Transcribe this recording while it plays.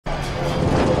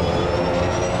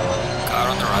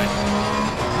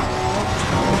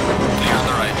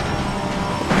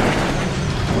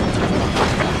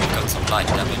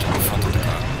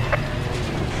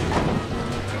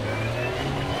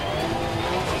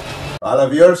Hello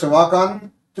viewers and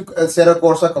welcome to Zero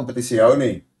Corsa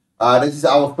Competizione. This is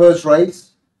our first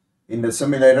race in the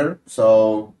simulator.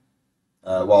 So,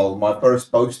 well, my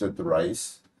first posted the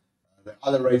race. The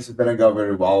other races didn't go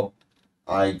very well.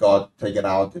 I got taken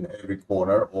out in every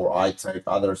corner, or I take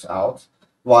others out,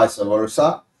 vice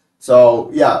versa. So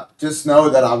yeah, just know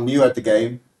that I'm new at the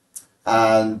game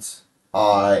and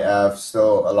I have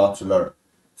still a lot to learn.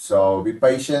 So be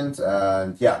patient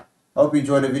and yeah, hope you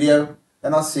enjoyed the video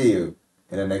and I'll see you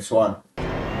in the next one.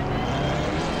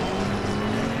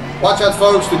 Watch out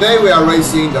folks, today we are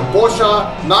racing the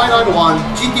Porsche 991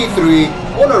 GT3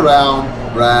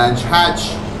 all-around branch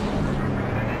hatch.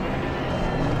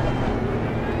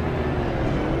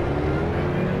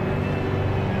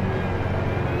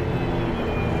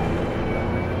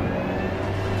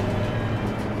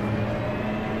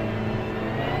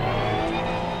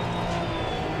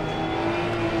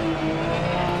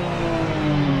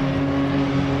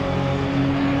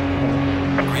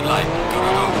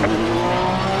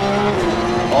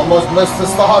 Almost missed the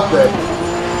start there.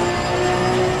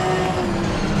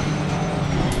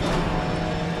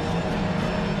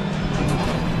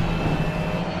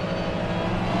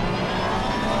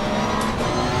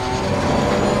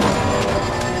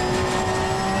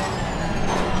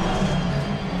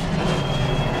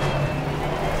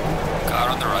 Car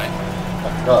on the right.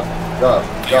 Go.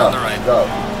 Clear on the right. Go.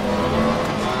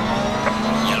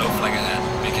 Yellow flag ahead.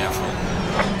 Be careful.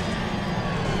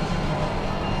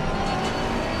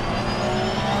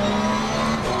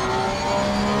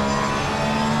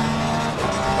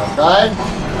 Okay.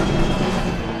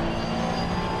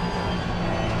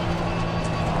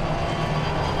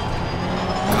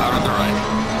 Car on the right.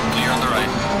 Clear on the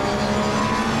right.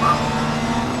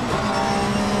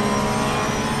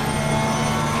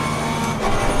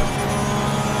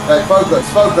 Okay, focus.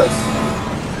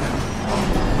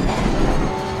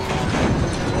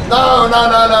 No.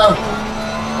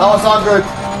 That was not good.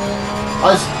 I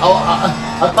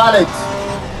panicked.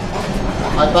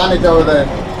 I panicked over there.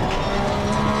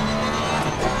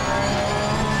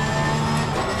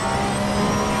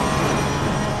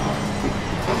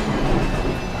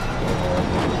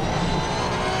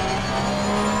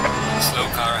 Slow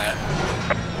car ahead.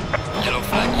 Yellow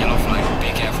flag. Be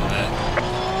careful there.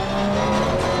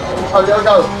 Oh, there we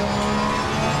go.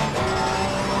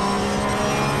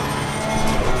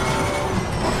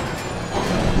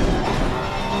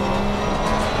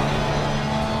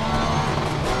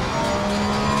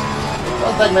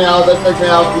 Don't take me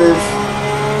out, please.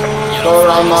 Go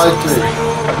around nicely.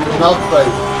 Not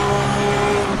straight.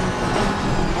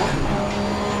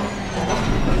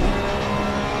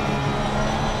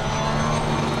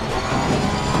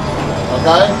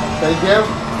 Okay, thank you.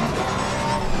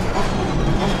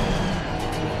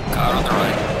 Car on the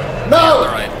right. No! Clear on the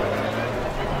right.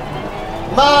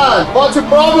 Man, what's your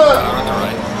problem? Car on the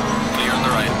right. Clear on the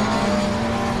right.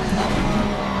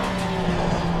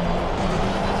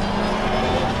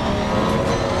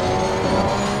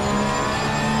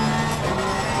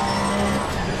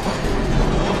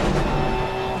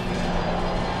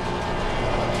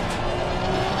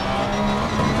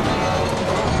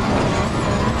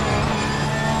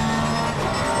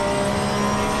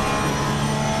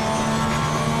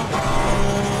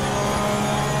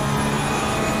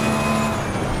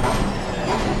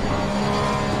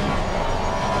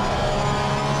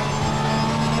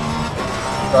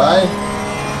 Okay.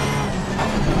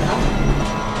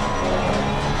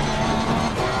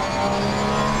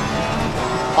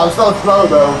 I'm so slow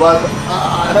though, but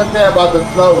I don't care about the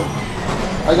slow.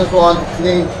 I just want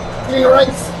clean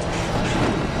race.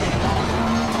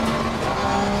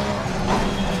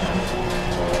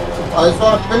 I just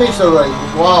want to finish the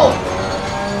race. Wow.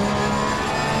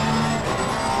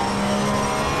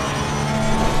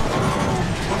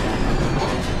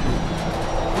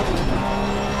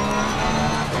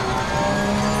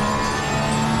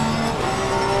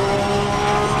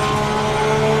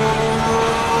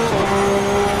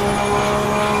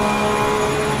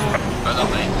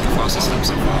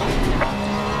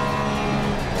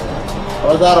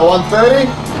 Was that a 130?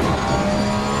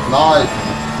 Nice.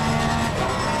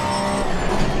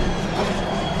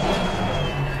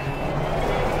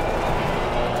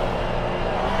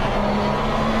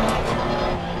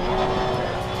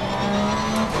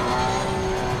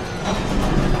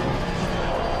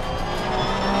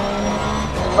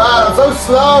 Man, I'm so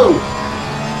slow.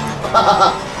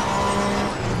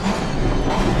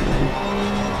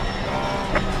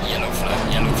 Yellow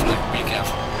flag. Be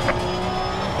careful.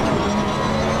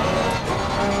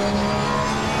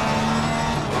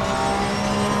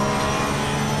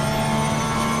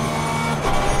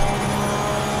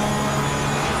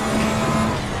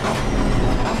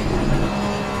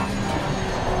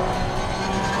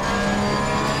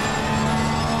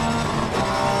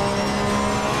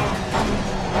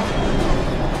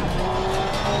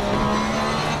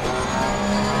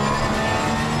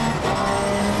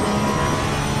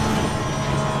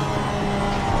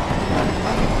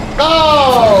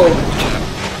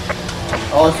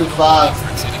 too fast.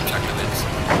 For exceeding track limits.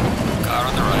 Car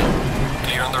on the right.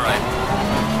 Clear on the right.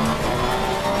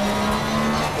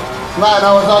 Man,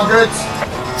 I was on good.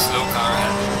 Slow car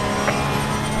ahead.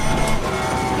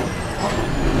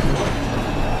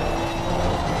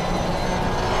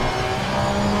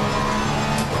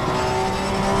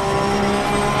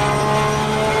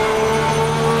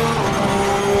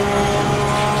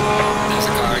 There's a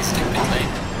car exiting pit lane.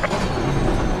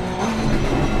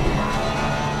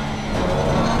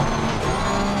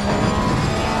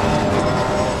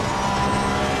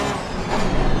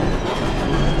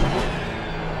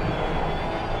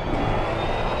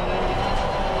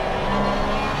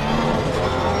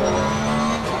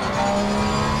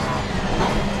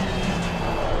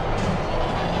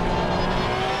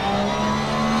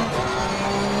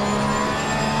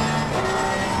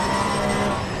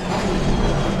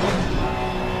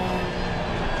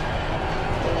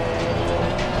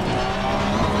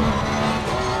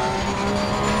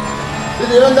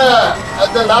 Even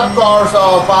the lap cars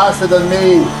are faster than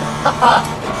me.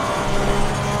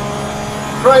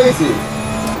 Crazy.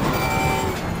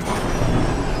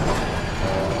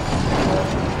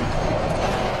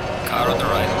 Car on the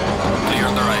right. Clear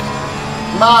on the right.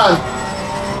 Man.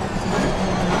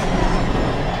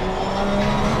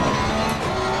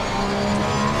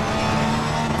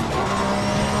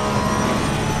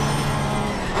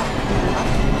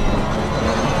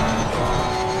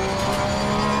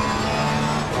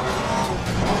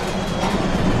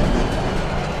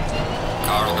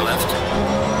 Car on the left.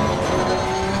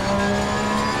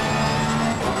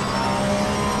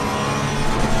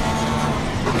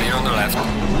 Clear on the left.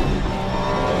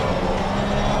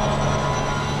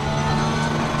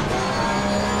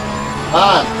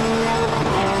 Man.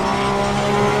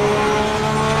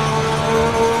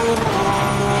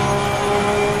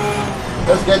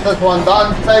 Let's get this one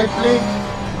done safely.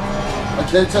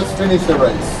 And let's just finish the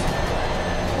race.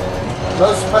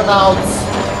 No spin outs,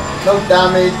 no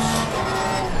damage,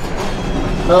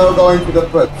 no going to the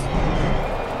pit.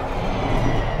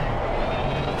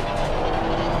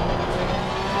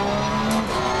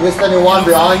 Missed anyone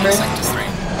behind me? Sector 3.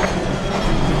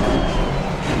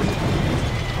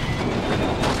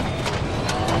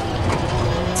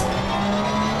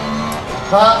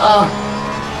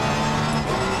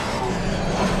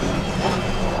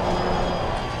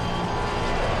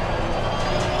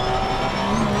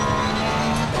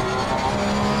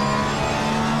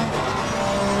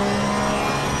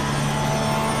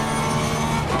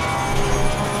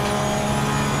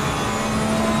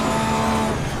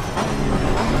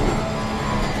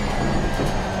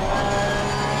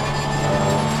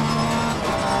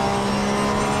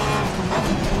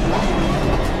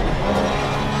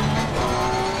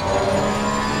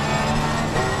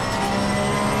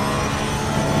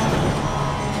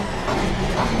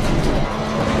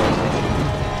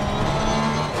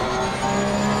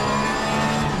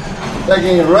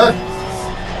 Taking risks.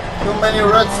 Too many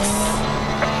risks.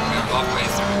 We're halfway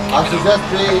through. I Keep it suggest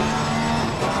be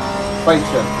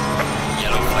patient. over.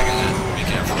 Yellow flag ahead. Be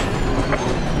careful.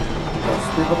 Because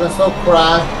people can still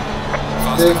crash.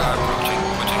 Faster Big. car approaching.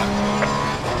 Pushing up.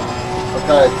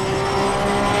 Okay.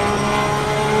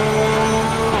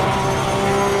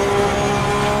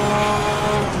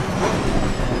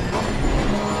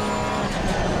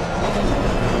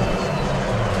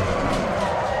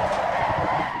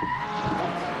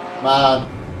 Man.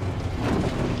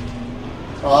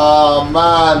 Oh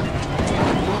man.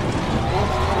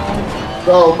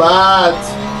 So bad.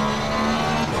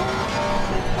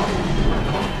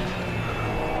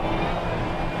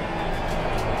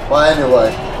 But anyway.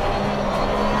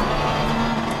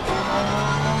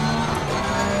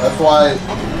 That's why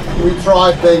we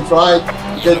try things, right?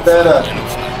 Get better. Yellow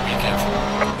flag. Be careful.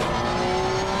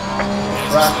 There's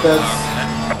a slow Practice. car ahead.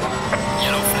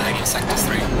 Yellow flag in sector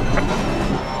 3.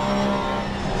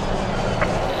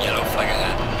 Yellow flag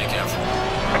ahead. Be careful.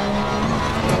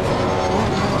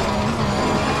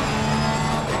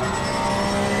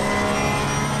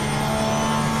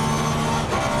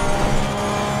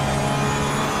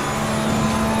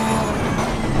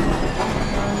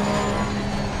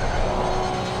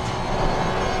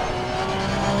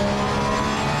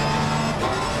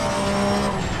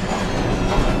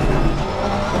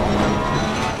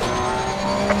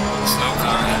 Slow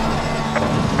car ahead.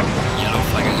 Yellow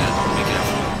flag ahead. Be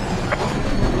careful.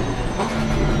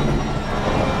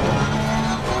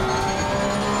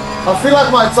 I feel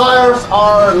like my tires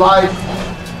are like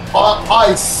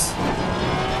ice.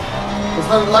 It's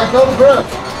like no grip.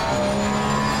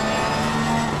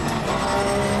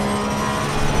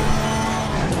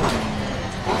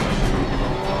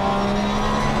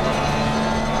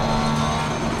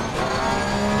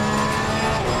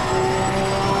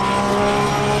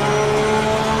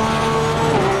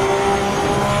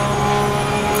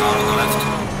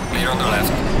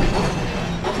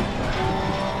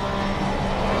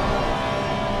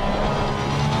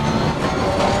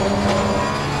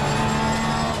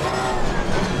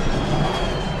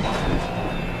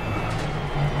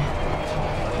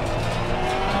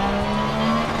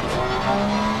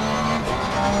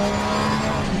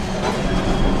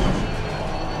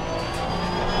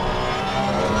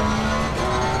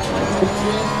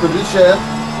 position.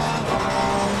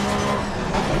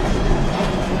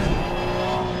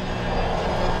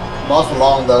 Not for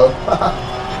long though.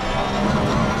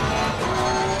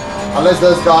 Unless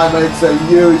this guy makes a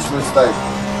huge mistake.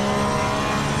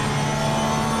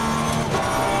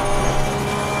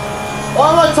 Why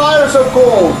are my tires so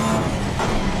cold?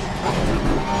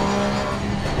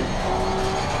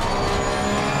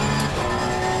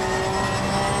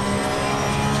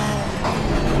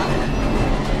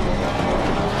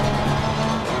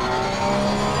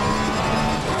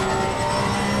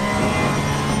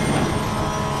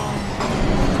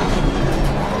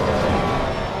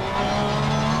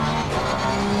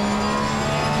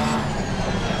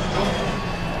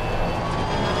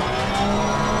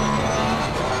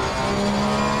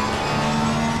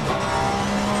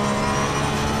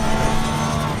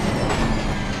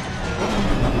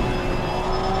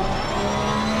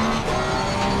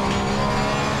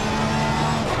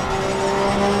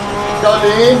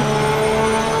 Johnny.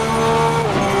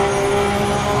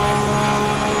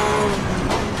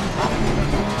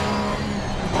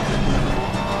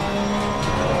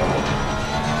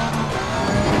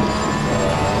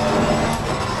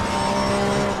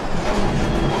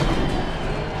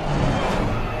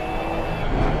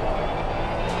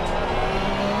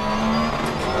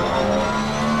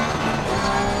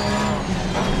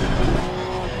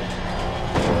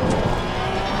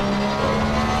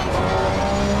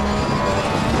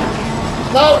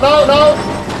 No, no, no!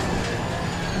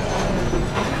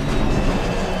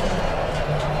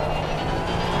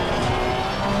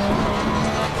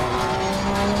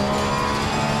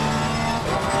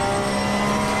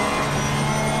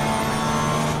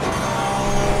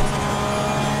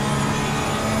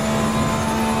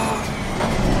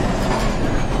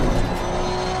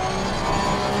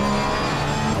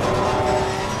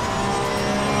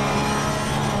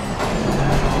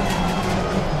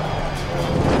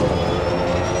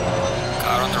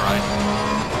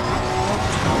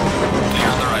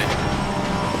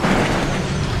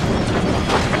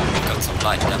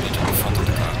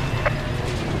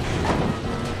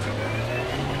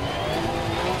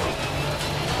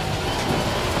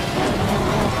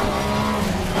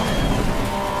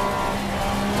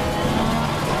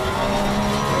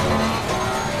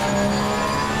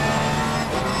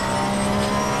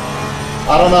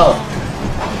 I don't know.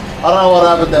 I don't know what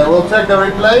happened there. We'll check the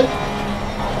replay.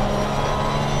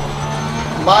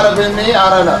 Might have been me, I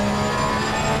don't know.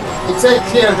 It said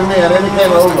clear to me and then it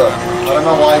came over. I don't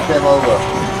know why it came over.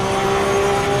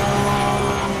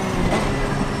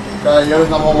 Okay, here's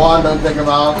number one, don't take him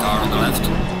out. Car on the left.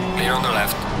 Clear on the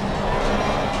left.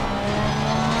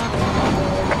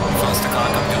 Faster car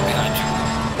coming up behind you.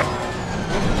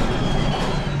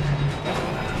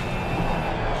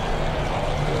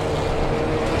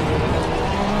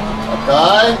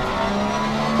 Okay.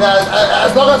 Yeah,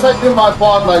 as long as I do my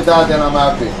part like that, then I'm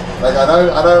happy. Like I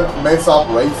don't mess up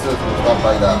races and stuff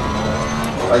like that.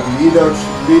 Like leader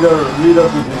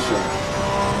position.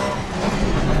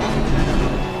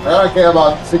 I don't care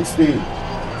about 16.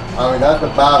 I mean that's a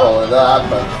battle and that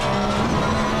happens.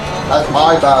 That's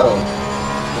my battle.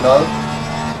 You know?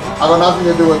 I got nothing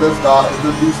to do with this guy,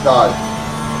 with these guys.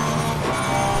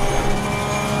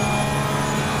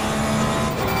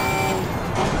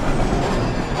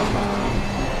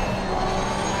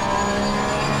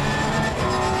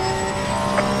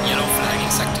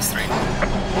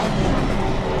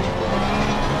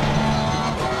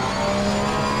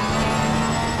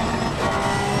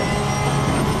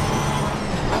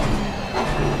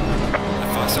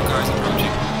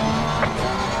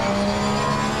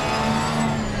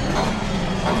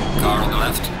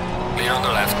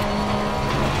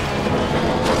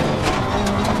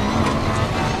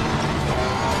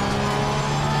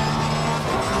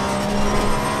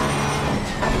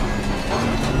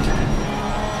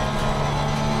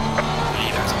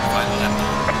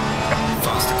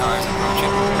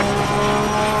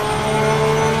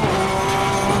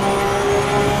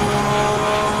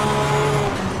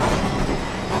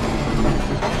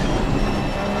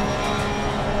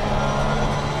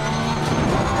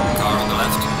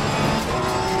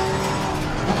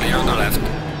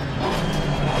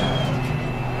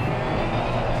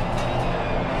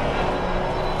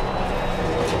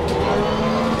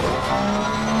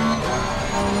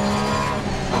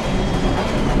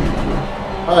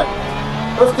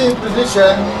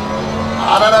 Position.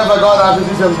 I don't know if I got that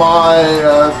position by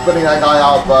spinning that guy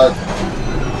out, but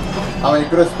I mean, he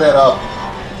could have sped up.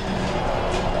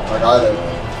 Like I did.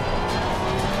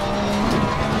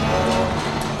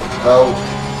 So,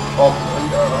 off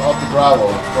the gravel,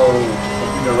 so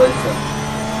continue racing.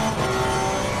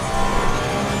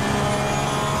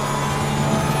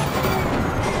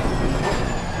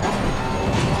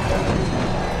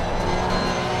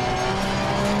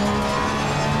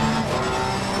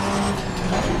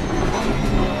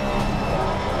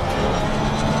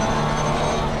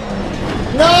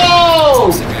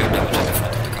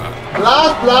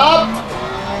 Last lap!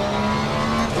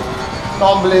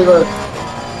 Can't believe it.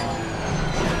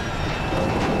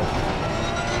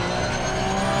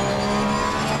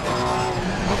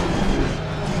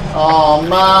 Oh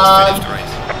man.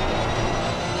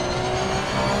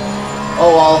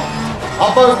 Oh well. I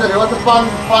posted it. It was a fun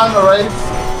race.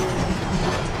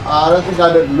 I don't think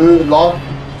I did lose lost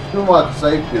too much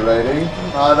safety rating.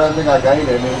 I don't think I gained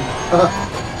any.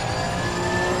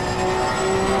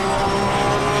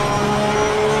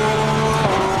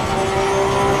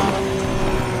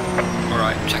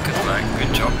 Alright, checkered flag,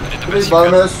 good job. I did the best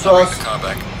bonus, you could. I'll bring the car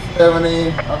back. 70,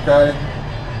 okay.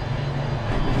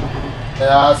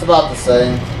 Yeah, it's about the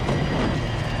same.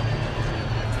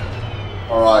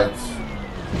 Alright.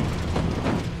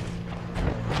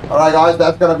 Alright guys,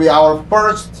 that's gonna be our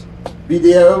first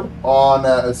video on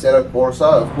Assetto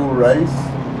Corsa, a full race.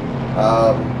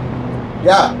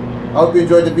 Yeah, I hope you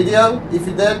enjoyed the video. If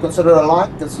you did, consider a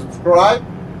like and subscribe.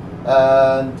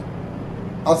 And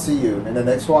I'll see you in the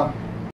next one.